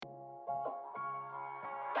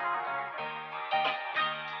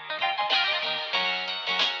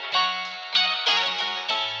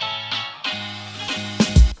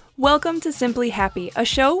Welcome to Simply Happy, a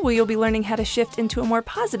show where you'll be learning how to shift into a more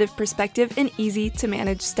positive perspective in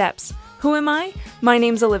easy-to-manage steps. Who am I? My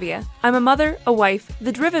name's Olivia. I'm a mother, a wife,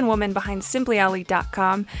 the driven woman behind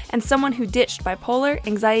SimplyOlly.com, and someone who ditched bipolar,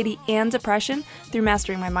 anxiety, and depression through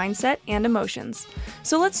mastering my mindset and emotions.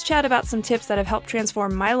 So let's chat about some tips that have helped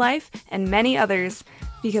transform my life and many others,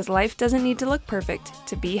 because life doesn't need to look perfect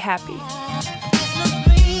to be happy.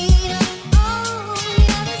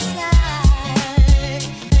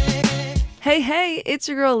 Hey, it's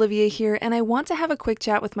your girl Olivia here, and I want to have a quick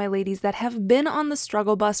chat with my ladies that have been on the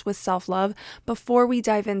struggle bus with self-love before we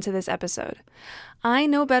dive into this episode. I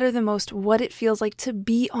know better than most what it feels like to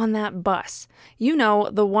be on that bus. You know,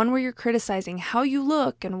 the one where you're criticizing how you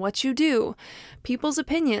look and what you do. People's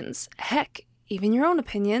opinions, heck, even your own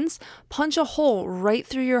opinions, punch a hole right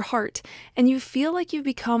through your heart, and you feel like you've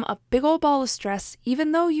become a big old ball of stress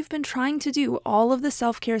even though you've been trying to do all of the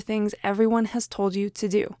self-care things everyone has told you to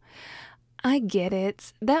do. I get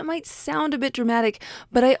it. That might sound a bit dramatic,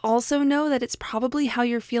 but I also know that it's probably how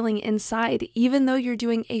you're feeling inside, even though you're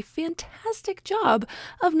doing a fantastic job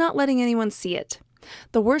of not letting anyone see it.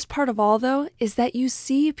 The worst part of all, though, is that you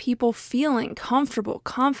see people feeling comfortable,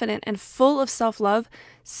 confident, and full of self-love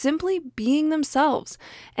simply being themselves.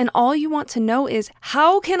 And all you want to know is,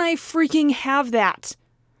 how can I freaking have that?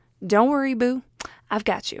 Don't worry, boo. I've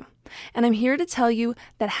got you. And I'm here to tell you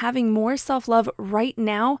that having more self-love right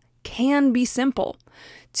now can be simple.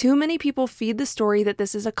 Too many people feed the story that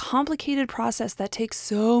this is a complicated process that takes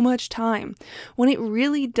so much time, when it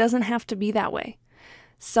really doesn't have to be that way.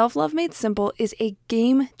 Self-Love Made Simple is a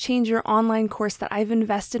game-changer online course that I've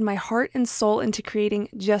invested my heart and soul into creating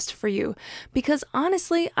just for you, because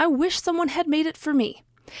honestly, I wish someone had made it for me.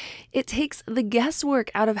 It takes the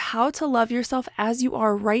guesswork out of how to love yourself as you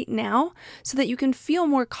are right now so that you can feel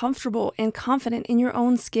more comfortable and confident in your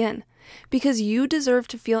own skin. Because you deserve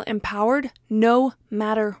to feel empowered no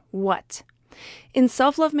matter what. In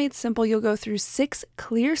Self-Love Made Simple, you'll go through 6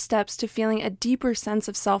 clear steps to feeling a deeper sense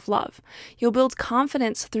of self-love. You'll build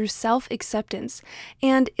confidence through self-acceptance,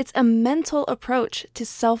 and it's a mental approach to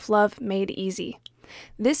self-love made easy.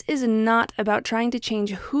 This is not about trying to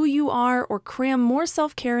change who you are or cram more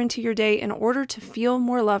self-care into your day in order to feel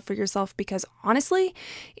more love for yourself, because honestly,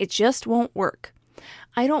 it just won't work.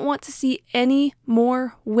 I don't want to see any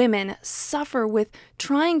more women suffer with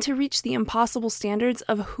trying to reach the impossible standards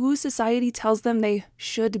of who society tells them they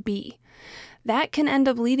should be. That can end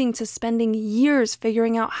up leading to spending years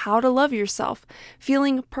figuring out how to love yourself,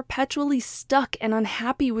 feeling perpetually stuck and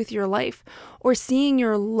unhappy with your life, or seeing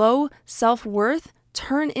your low self-worth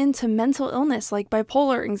turn into mental illness like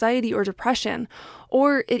bipolar, anxiety, or depression,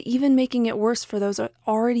 or it even making it worse for those that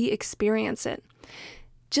already experience it.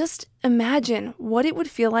 Just imagine what it would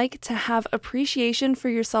feel like to have appreciation for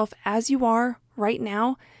yourself as you are right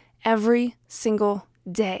now, every single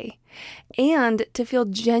day, and to feel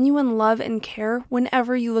genuine love and care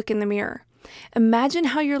whenever you look in the mirror. Imagine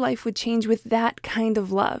how your life would change with that kind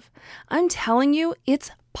of love. I'm telling you,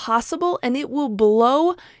 it's possible and it will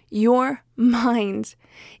blow your mind.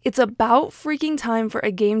 It's about freaking time for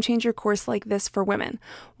a game changer course like this for women,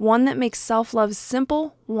 one that makes self-love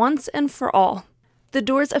simple once and for all. The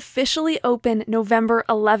doors officially open November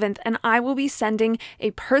 11th, and I will be sending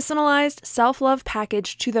a personalized self-love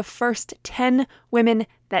package to the first 10 women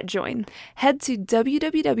that join. Head to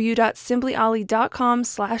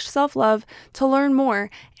www.simplyolly.com/selflove to learn more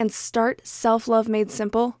and start Self-Love Made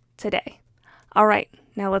Simple today. All right,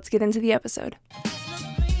 now let's get into the episode.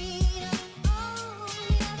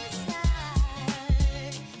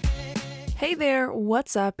 Hey there,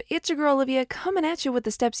 what's up? It's your girl Olivia coming at you with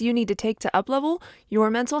the steps you need to take to uplevel your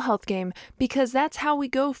mental health game, because that's how we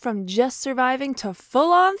go from just surviving to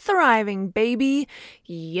full-on thriving, baby.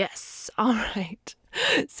 Yes. All right.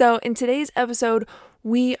 So in today's episode,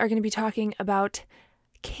 we are going to be talking about,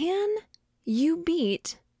 can you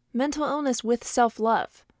beat mental illness with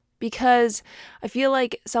self-love? Because I feel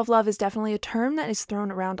like self-love is definitely a term that is thrown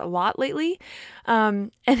around a lot lately,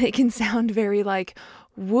 and it can sound very like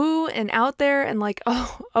woo and out there and like,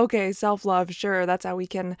 oh, okay, self-love, sure, that's how we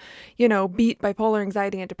can, beat bipolar,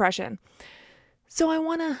 anxiety, and depression. So I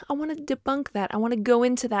want to debunk that. I want to go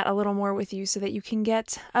into that a little more with you so that you can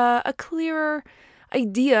get a clearer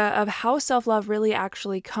idea of how self-love really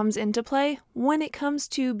actually comes into play when it comes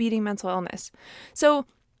to beating mental illness. So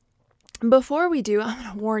before we do, I'm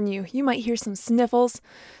going to warn you, you might hear some sniffles,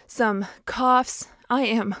 some coughs. I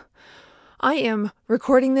am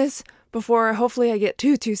recording this before hopefully I get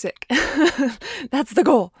too sick. That's the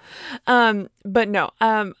goal. But no,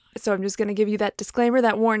 so I'm just going to give you that disclaimer,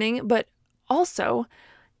 that warning. But also,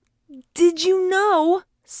 did you know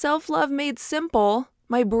Self-Love Made Simple,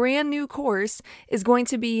 my brand new course is going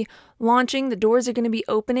to be launching. The doors are going to be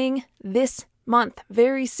opening this month,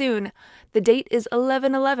 very soon. The date is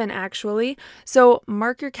 11/11 actually. So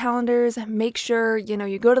mark your calendars, make sure,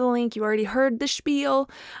 you go to the link, you already heard the spiel,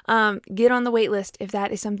 get on the wait list if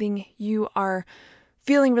that is something you are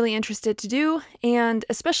feeling really interested to do, and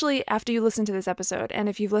especially after you listen to this episode, and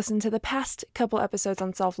if you've listened to the past couple episodes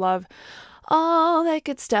on self-love, all that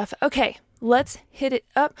good stuff. Okay, let's hit it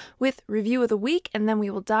up with review of the week, and then we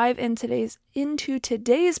will dive into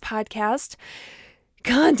today's podcast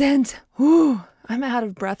content. Whew, I'm out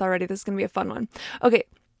of breath already. This is going to be a fun one. Okay.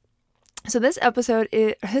 So this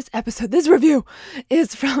review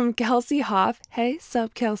is from Kelsey Hoff. Hey,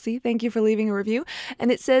 sup, Kelsey. Thank you for leaving a review.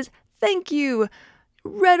 And it says, thank you.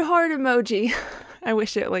 Red heart emoji. I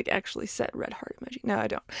wish it actually said red heart emoji. No, I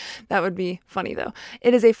don't. That would be funny though.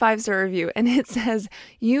 It is a 5-star review and it says,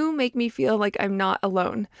 you make me feel like I'm not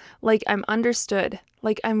alone, like I'm understood,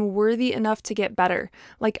 like I'm worthy enough to get better,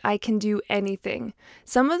 like I can do anything.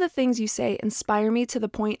 Some of the things you say inspire me to the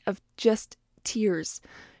point of just tears.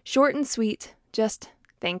 Short and sweet, just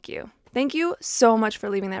thank you. Thank you so much for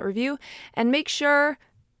leaving that review, and make sure,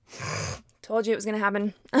 told you it was going to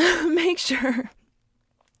happen, make sure,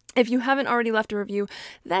 if you haven't already left a review,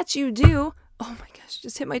 that you do. Oh my gosh,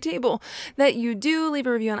 just hit my table. That you do leave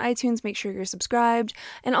a review on iTunes. Make sure you're subscribed.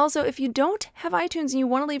 And also, if you don't have iTunes and you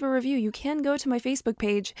want to leave a review, you can go to my Facebook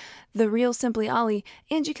page, The Real Simply Ollie,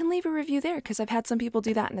 and you can leave a review there because I've had some people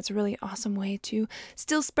do that, and it's a really awesome way to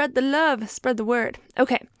still spread the love, spread the word.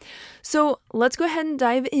 Okay, so let's go ahead and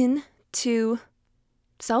dive in to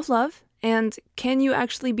self-love. And can you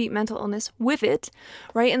actually beat mental illness with it,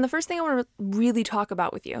 right? And the first thing I want to really talk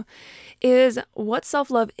about with you is what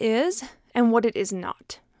self-love is and what it is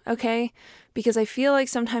not, okay? Because I feel like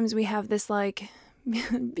sometimes we have this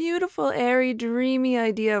beautiful, airy, dreamy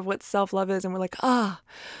idea of what self-love is, and we're like,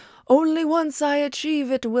 only once I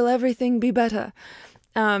achieve it will everything be better.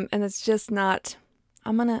 And it's just not.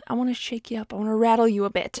 I want to shake you up. I want to rattle you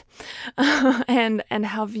a bit, and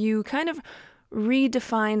have you kind of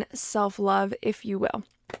redefine self-love, if you will.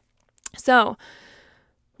 So,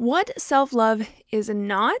 what self-love is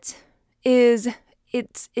not is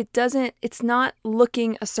it's not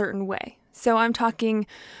looking a certain way. So I'm talking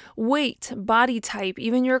weight, body type,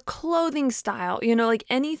 even your clothing style,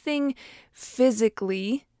 anything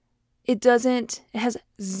physically, it has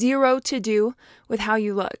zero to do with how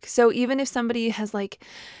you look. So even if somebody has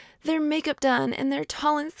their makeup done and they're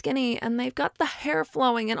tall and skinny and they've got the hair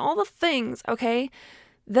flowing and all the things, okay?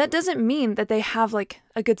 That doesn't mean that they have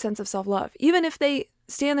a good sense of self-love. Even if they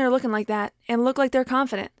stand there looking like that and look like they're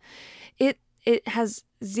confident, it has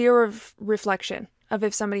zero reflection of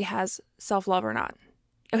if somebody has self-love or not.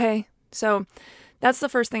 Okay? So that's the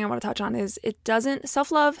first thing I want to touch on is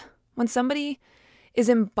self-love, when somebody is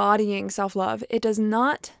embodying self-love, it does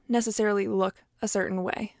not necessarily look a certain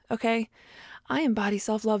way, okay? I embody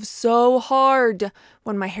self-love so hard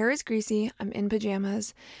when my hair is greasy, I'm in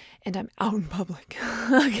pajamas, and I'm out in public.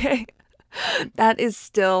 Okay? That is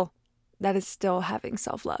still having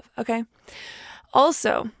self-love, okay?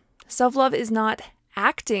 Also, self-love is not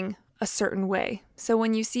acting a certain way. So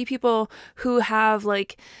when you see people who have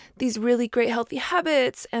these really great healthy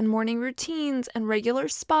habits and morning routines and regular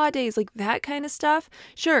spa days, that kind of stuff,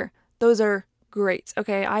 sure, those are great.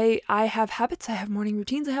 Okay. I have habits. I have morning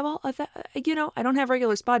routines. I have all of that. I don't have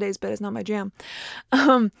regular spa days, but it's not my jam.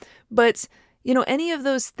 But any of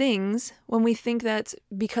those things, when we think that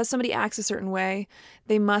because somebody acts a certain way,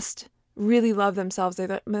 they must really love themselves. They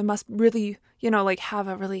must really, have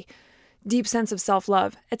a really deep sense of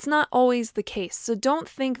self-love. It's not always the case. So don't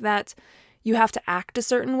think that you have to act a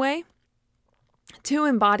certain way to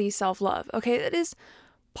embody self-love. Okay. That is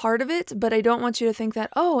part of it, but I don't want you to think that,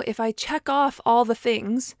 if I check off all the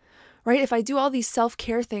things, right? If I do all these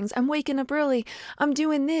self-care things, I'm waking up early, I'm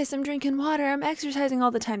doing this, I'm drinking water, I'm exercising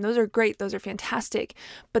all the time. Those are great. Those are fantastic.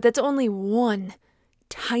 But that's only one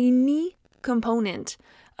tiny component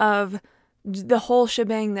of the whole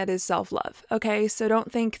shebang that is self-love. Okay? So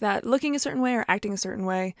don't think that looking a certain way or acting a certain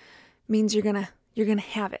way means you're going to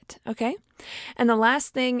have it. Okay? And the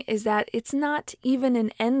last thing is that it's not even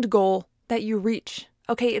an end goal that you reach.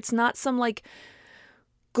 Okay, it's not some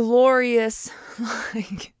glorious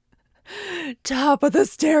top of the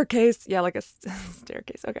staircase. Yeah, a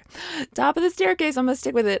staircase. Okay. Top of the staircase, I'm going to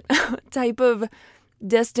stick with it. Type of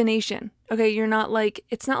destination. Okay, you're not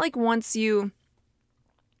it's not once you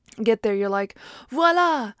get there, you're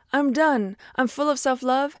voila, I'm done. I'm full of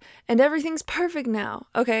self-love and everything's perfect now.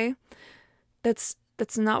 Okay? That's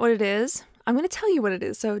not what it is. I'm going to tell you what it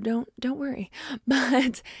is, so don't worry.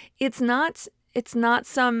 But it's not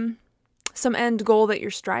some some end goal that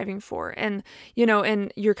you're striving for, and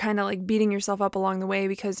and you're kind of like beating yourself up along the way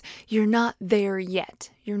because you're not there yet.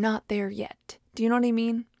 You're not there yet. Do you know what I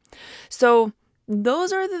mean? So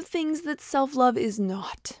those are the things that self-love is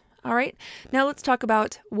not. All right. Now let's talk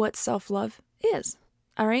about what self-love is.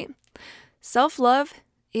 All right. Self-love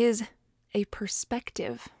is a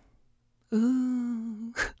perspective.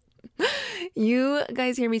 Ooh. You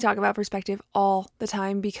guys hear me talk about perspective all the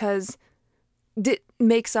time because it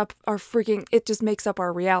just makes up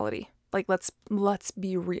our reality. Like, let's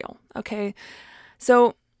be real, okay?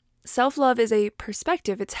 So self-love is a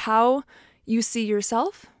perspective. It's how you see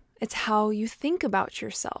yourself. It's how you think about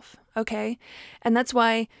yourself, okay? And that's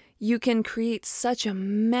why you can create such a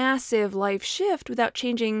massive life shift without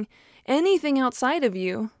changing anything outside of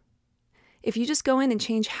you. If you just go in and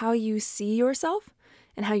change how you see yourself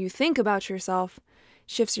and how you think about yourself,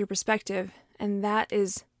 shifts your perspective, and that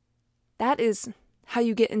is how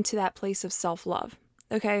you get into that place of self-love,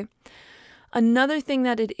 okay? Another thing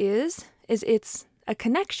that it is it's a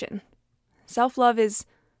connection. Self-love is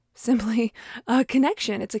simply a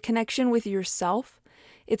connection. It's a connection with yourself.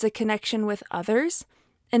 It's a connection with others,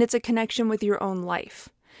 and it's a connection with your own life.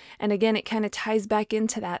 And again, it kind of ties back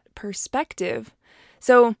into that perspective.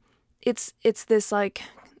 So it's this like,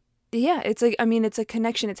 yeah, it's a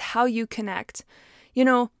connection. It's how you connect.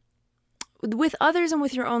 With others and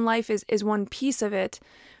with your own life is one piece of it,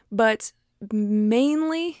 but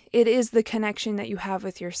mainly it is the connection that you have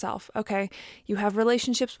with yourself, okay? You have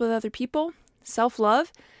relationships with other people.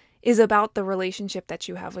 Self-love is about the relationship that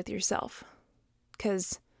you have with yourself.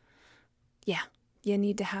 Because, yeah, you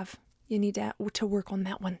need to work on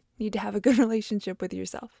that one. You need to have a good relationship with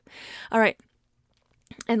yourself. All right.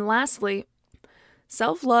 And lastly,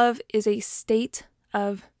 self-love is a state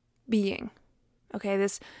of being. Okay,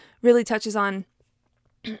 this really touches on,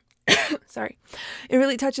 sorry, it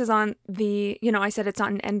really touches on I said it's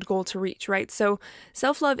not an end goal to reach, right? So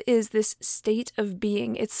self-love is this state of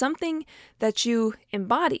being. It's something that you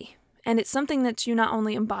embody, and it's something that you not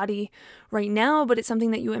only embody right now, but it's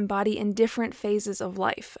something that you embody in different phases of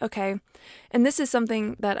life, okay? And this is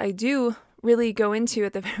something that I do really go into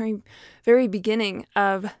at the very, very beginning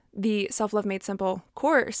of the Self-Love Made Simple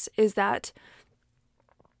course, is that,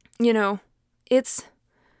 it's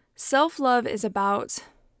self-love is it's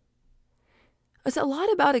a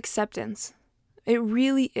lot about acceptance. It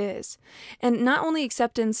really is. And not only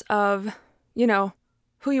acceptance of,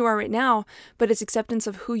 who you are right now, but it's acceptance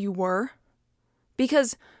of who you were.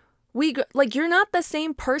 Because you're not the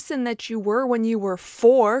same person that you were when you were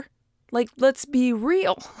 4. Like, let's be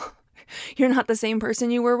real. You're not the same person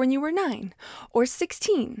you were when you were 9 or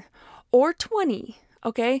 16 or 20,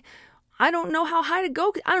 okay? I don't know how high to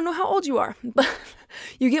go. I don't know how old you are, but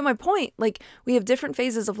you get my point. Like, we have different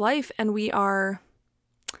phases of life, and we are,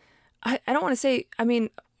 I don't want to say,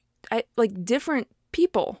 different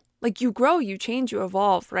people. Like, you grow, you change, you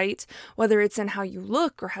evolve, right? Whether it's in how you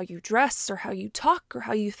look or how you dress or how you talk or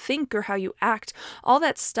how you think or how you act, all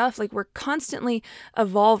that stuff, like, we're constantly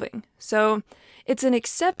evolving. So it's an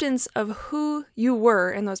acceptance of who you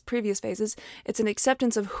were in those previous phases. It's an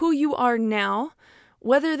acceptance of who you are now,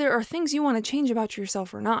 whether there are things you want to change about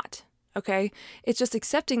yourself or not, okay? It's just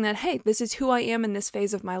accepting that, hey, this is who I am in this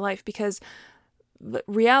phase of my life, because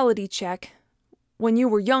reality check, when you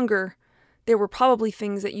were younger, there were probably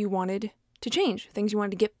things that you wanted to change, things you wanted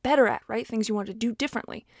to get better at, right? Things you wanted to do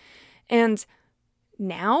differently. And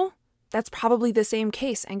now, that's probably the same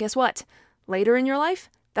case. And guess what? Later in your life,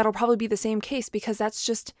 that'll probably be the same case, because that's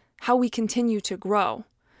just how we continue to grow.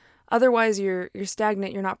 Otherwise, you're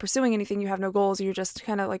stagnant, you're not pursuing anything, you have no goals, you're just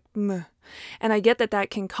kind of like, meh. And I get that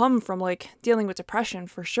can come from like dealing with depression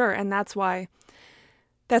for sure. And that's why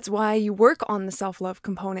you work on the self-love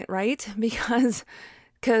component, right? Because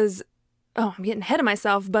I'm getting ahead of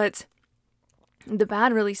myself, but the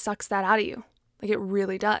bad really sucks that out of you. Like, it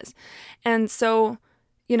really does. And so,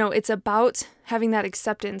 it's about having that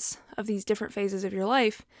acceptance of these different phases of your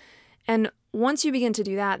life. And once you begin to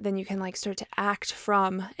do that, then you can start to act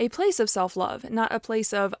from a place of self-love, not a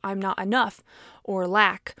place of I'm not enough or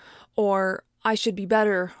lack or I should be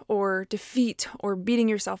better or defeat or beating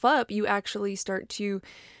yourself up. You actually start to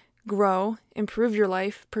grow, improve your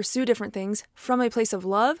life, pursue different things from a place of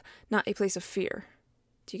love, not a place of fear.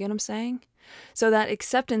 Do you get what I'm saying? So that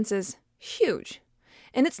acceptance is huge.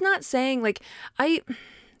 And it's not saying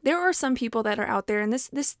there are some people that are out there, and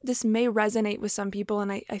this may resonate with some people,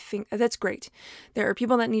 and I think that's great. There are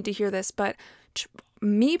people that need to hear this, but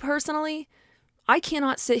me personally, I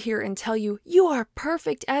cannot sit here and tell you, you are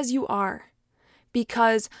perfect as you are,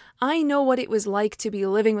 because I know what it was like to be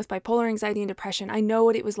living with bipolar anxiety and depression. I know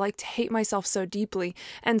what it was like to hate myself so deeply.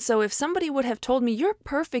 And so if somebody would have told me, you're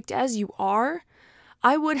perfect as you are,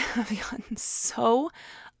 I would have gotten so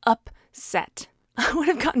upset. I would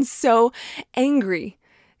have gotten so angry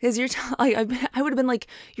because I would have been like,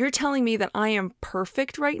 you're telling me that I am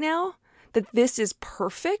perfect right now? That this is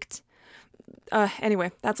perfect?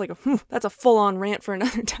 Anyway, that's a full-on rant for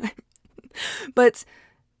another time. But,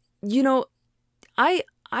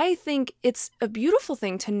 I think it's a beautiful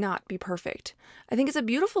thing to not be perfect. I think it's a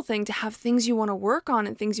beautiful thing to have things you want to work on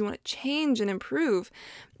and things you want to change and improve,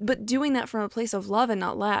 but doing that from a place of love and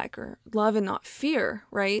not lack, or love and not fear,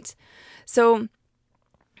 right? So,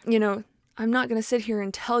 I'm not going to sit here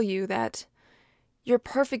and tell you that you're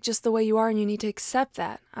perfect just the way you are and you need to accept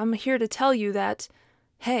that. I'm here to tell you that,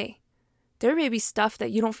 hey, there may be stuff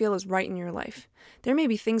that you don't feel is right in your life. There may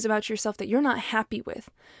be things about yourself that you're not happy with,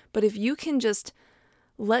 but if you can just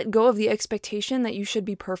let go of the expectation that you should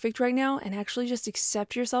be perfect right now and actually just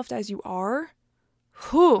accept yourself as you are,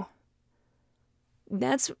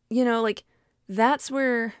 that's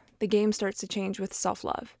where the game starts to change with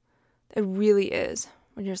self-love. It really is.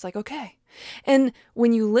 When you're just like, okay. And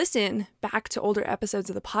when you listen back to older episodes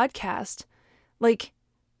of the podcast,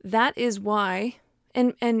 that is why,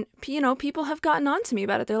 and people have gotten on to me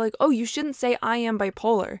about it. They're like, oh, you shouldn't say I am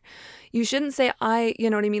bipolar. You shouldn't say you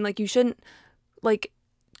know what I mean? You shouldn't,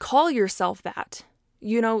 call yourself that.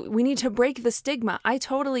 We need to break the stigma. I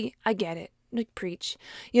get it. Preach,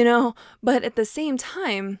 but at the same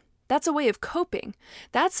time, that's a way of coping.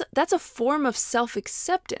 That's a form of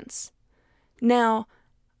self-acceptance. Now,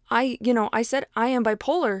 I said I am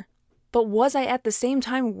bipolar, but was I at the same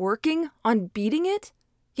time working on beating it?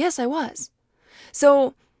 Yes, I was.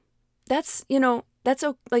 So that's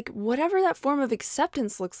whatever that form of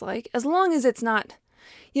acceptance looks like, as long as it's not,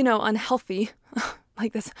 unhealthy,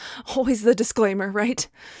 that's always the disclaimer, right?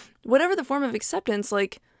 Whatever the form of acceptance,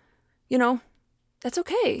 that's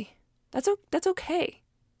okay. That's okay.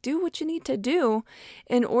 Do what you need to do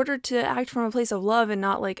in order to act from a place of love and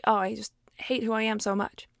not oh, I just hate who I am so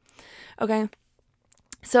much. Okay?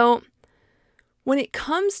 So when it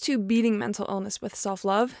comes to beating mental illness with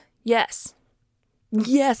self-love, yes,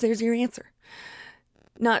 there's your answer.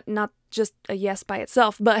 Not just a yes by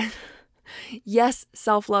itself, but yes,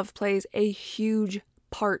 self-love plays a huge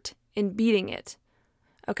part in beating it.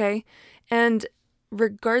 Okay? And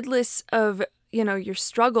regardless of, your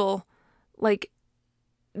struggle,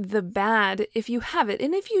 the bad, if you have it,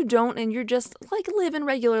 and if you don't, and you're just living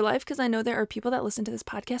regular life, because I know there are people that listen to this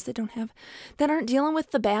podcast that aren't dealing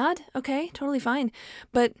with the bad, okay, totally fine.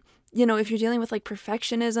 But, if you're dealing with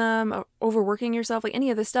perfectionism, or overworking yourself, any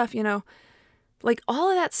of this stuff, all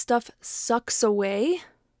of that stuff sucks away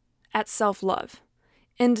at self-love.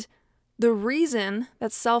 And the reason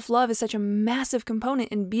that self-love is such a massive component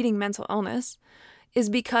in beating mental illness is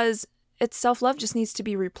because self-love just needs to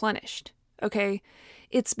be replenished, okay?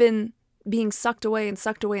 It's been being sucked away and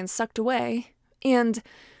sucked away and sucked away. And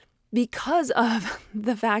because of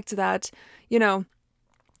the fact that,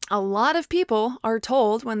 a lot of people are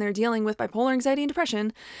told when they're dealing with bipolar anxiety and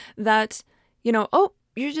depression that, oh,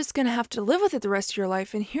 you're just going to have to live with it the rest of your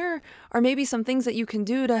life. And here are maybe some things that you can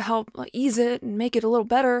do to help ease it and make it a little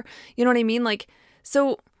better. You know what I mean?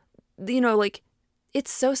 So,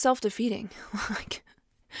 it's so self-defeating.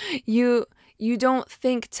 You don't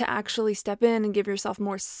think to actually step in and give yourself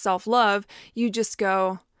more self-love. You just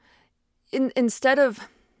go, instead of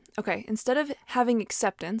having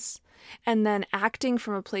acceptance and then acting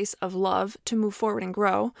from a place of love to move forward and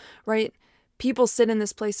grow, right? People sit in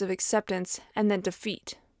this place of acceptance and then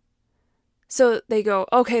defeat. So they go,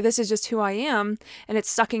 okay, this is just who I am, and it's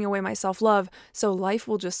sucking away my self-love, so life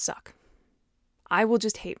will just suck. I will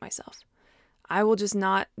just hate myself. I will just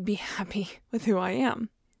not be happy with who I am.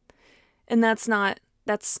 And that's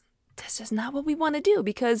just not what we want to do,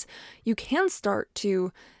 because you can start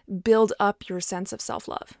to build up your sense of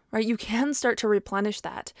self-love, right? You can start to replenish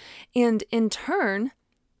that. And in turn,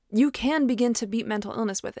 you can begin to beat mental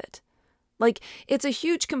illness with it. It's a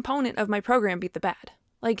huge component of my program, Beat the Bad.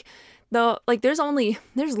 There's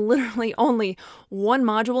literally only one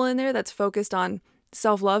module in there that's focused on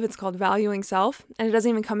self-love. It's called Valuing Self, and it doesn't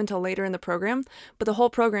even come until later in the program, but the whole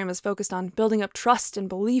program is focused on building up trust and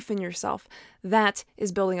belief in yourself. That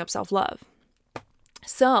is building up self-love.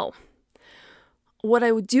 So, what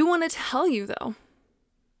I do want to tell you though,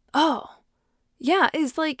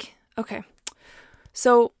 is okay.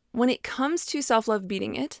 So, when it comes to self-love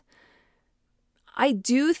beating it, I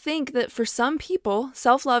do think that for some people,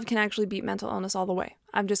 self-love can actually beat mental illness all the way.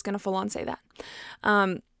 I'm just going to full on say that.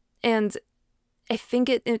 I think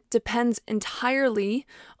it depends entirely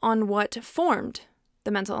on what formed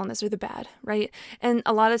the mental illness or the bad, right? And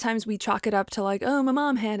a lot of times we chalk it up to like, oh, my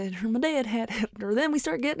mom had it, or my dad had it, or then we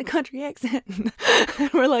start getting a country accent. And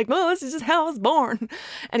we're like, well, this is just how I was born.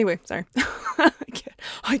 Anyway, sorry.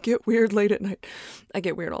 I get weird late at night. I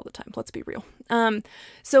get weird all the time. Let's be real.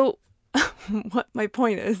 So what my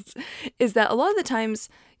point is that a lot of the times,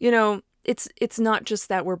 it's not just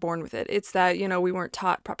that we're born with it. It's that, we weren't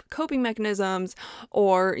taught proper coping mechanisms,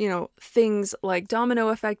 or, things like domino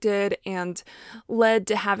affected and led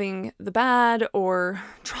to having the bad, or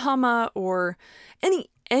trauma, or any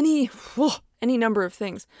number of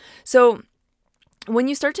things. So when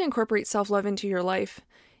you start to incorporate self-love into your life,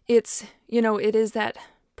 it is that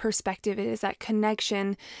perspective, it is that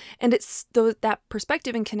connection, and it's that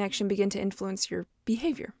perspective and connection begin to influence your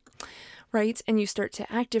behavior. Right? And you start to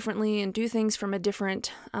act differently and do things from a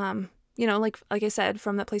different, like I said,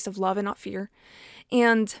 from that place of love and not fear.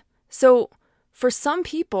 And so for some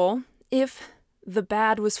people, if the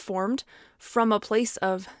bad was formed from a place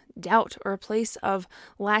of doubt or a place of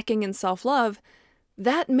lacking in self-love,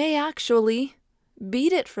 that may actually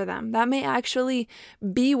beat it for them. That may actually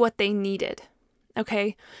be what they needed.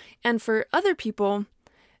 Okay? And for other people,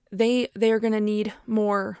 they are going to need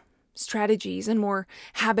more strategies and more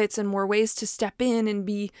habits and more ways to step in and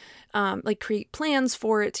be create plans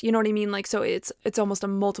for it. You know what I mean? So it's almost a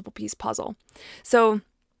multiple piece puzzle. So,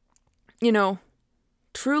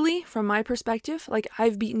 truly from my perspective,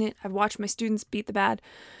 I've beaten it. I've watched my students beat the bad,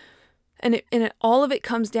 and all of it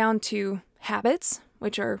comes down to habits,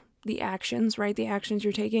 which are the actions, right? The actions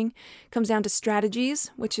you're taking. It comes down to strategies,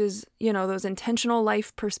 which is, those intentional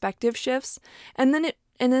life perspective shifts. And then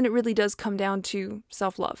it really does come down to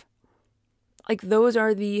self-love. Those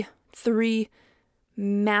are the 3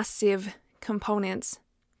 massive components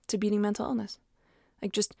to beating mental illness.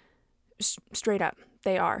 Just straight up,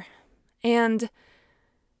 they are. And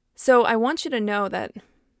so I want you to know that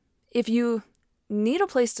if you need a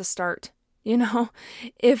place to start,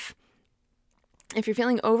 if you're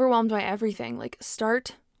feeling overwhelmed by everything,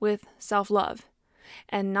 start with self-love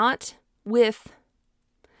and not with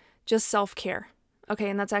just self-care. Okay,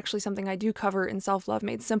 and that's actually something I do cover in Self-Love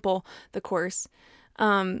Made Simple, the course.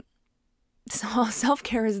 So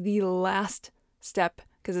self-care is the last step,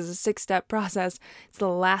 because it's a 6-step process. It's the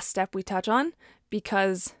last step we touch on,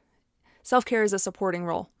 because self-care is a supporting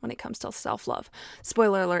role when it comes to self-love.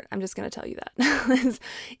 Spoiler alert, I'm just going to tell you that.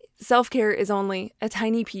 Self-care is only a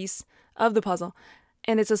tiny piece of the puzzle,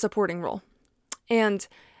 and it's a supporting role. And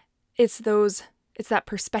it's that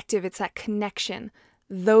perspective, it's that connection.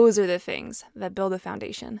 Those are the things that build a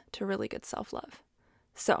foundation to really good self-love.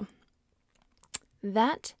 So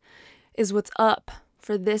that is what's up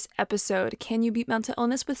for this episode. Can you beat mental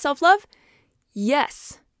illness with self-love?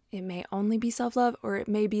 Yes. It may only be self-love, or it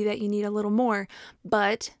may be that you need a little more,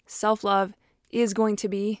 but self-love is going to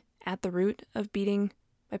be at the root of beating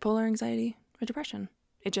bipolar anxiety or depression.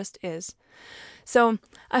 It just is. So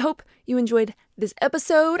I hope you enjoyed this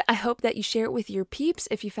episode. I hope that you share it with your peeps.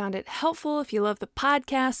 If you found it helpful, if you love the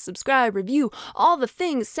podcast, subscribe, review, all the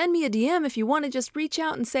things. Send me a DM if you want to just reach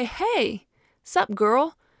out and say, hey, sup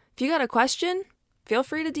girl? If you got a question, feel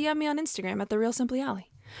free to DM me on Instagram at TheRealSimplyAllie,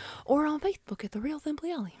 or on Facebook at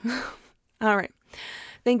TheRealSimplyAllie. All right.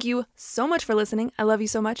 Thank you so much for listening. I love you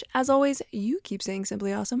so much. As always, you keep staying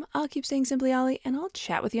simply awesome. I'll keep staying simply Allie, and I'll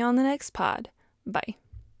chat with you on the next pod. Bye.